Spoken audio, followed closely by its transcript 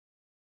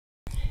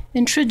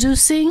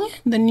Introducing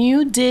the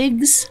new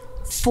digs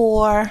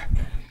for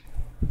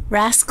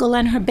Rascal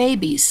and her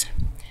babies.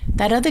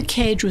 That other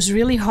cage was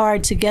really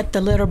hard to get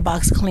the litter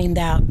box cleaned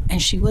out,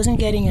 and she wasn't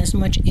getting as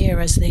much air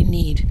as they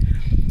need.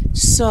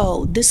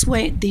 So this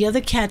way, the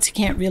other cats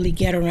can't really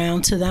get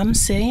around to them.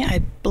 See, I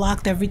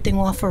blocked everything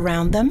off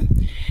around them.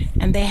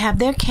 And they have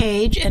their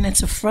cage, and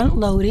it's a front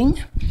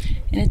loading.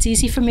 And it's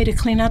easy for me to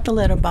clean out the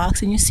litter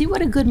box. And you see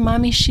what a good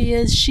mommy she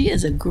is? She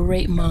is a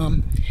great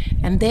mom.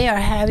 And they are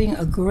having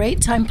a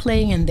great time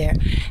playing in there.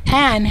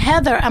 And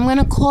Heather, I'm going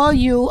to call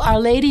you Our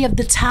Lady of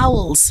the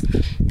Towels.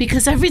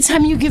 Because every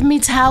time you give me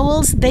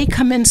towels, they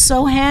come in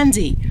so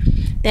handy.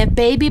 They have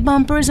baby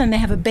bumpers, and they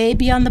have a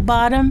baby on the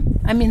bottom.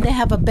 I mean, they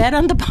have a bed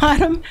on the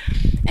bottom,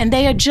 and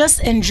they are just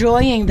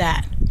enjoying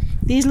that.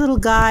 These little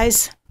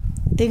guys,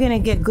 they're going to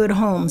get good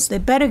homes. They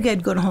better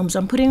get good homes.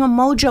 I'm putting a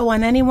mojo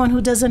on anyone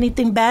who does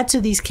anything bad to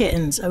these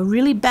kittens, a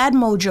really bad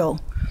mojo.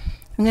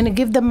 I'm going to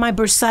give them my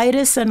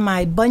bursitis and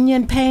my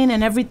bunion pain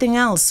and everything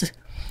else.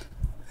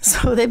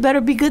 So they better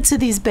be good to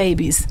these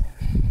babies.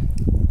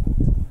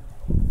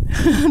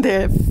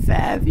 They're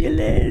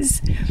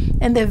fabulous,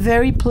 and they're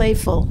very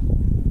playful.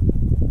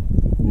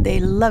 They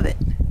love it.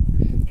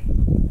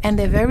 And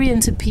they're very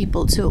into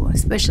people too,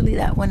 especially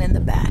that one in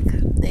the back.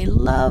 They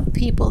love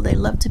people. They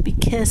love to be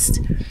kissed.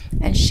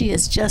 And she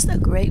is just a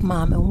great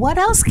mom. And what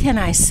else can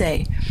I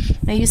say?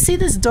 Now you see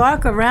this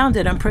dark around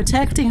it. I'm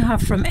protecting her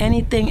from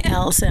anything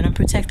else, and I'm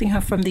protecting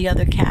her from the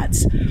other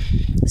cats.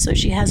 So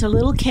she has her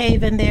little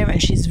cave in there,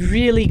 and she's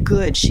really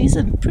good. She's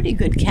a pretty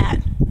good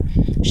cat.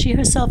 She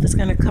herself is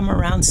going to come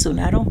around soon.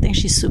 I don't think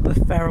she's super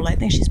feral. I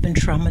think she's been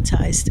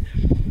traumatized.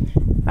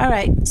 All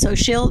right, so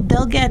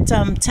they'll get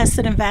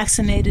tested and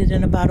vaccinated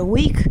in about a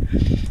week.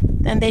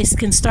 Then they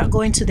can start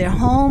going to their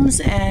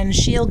homes, and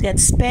she'll get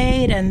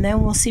spayed, and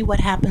then we'll see what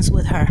happens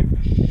with her.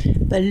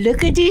 But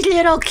look at these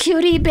little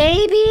cutie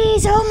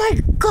babies. Oh my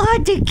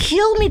God, they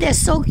kill me. They're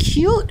so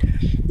cute.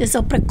 They're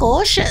so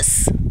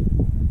precocious.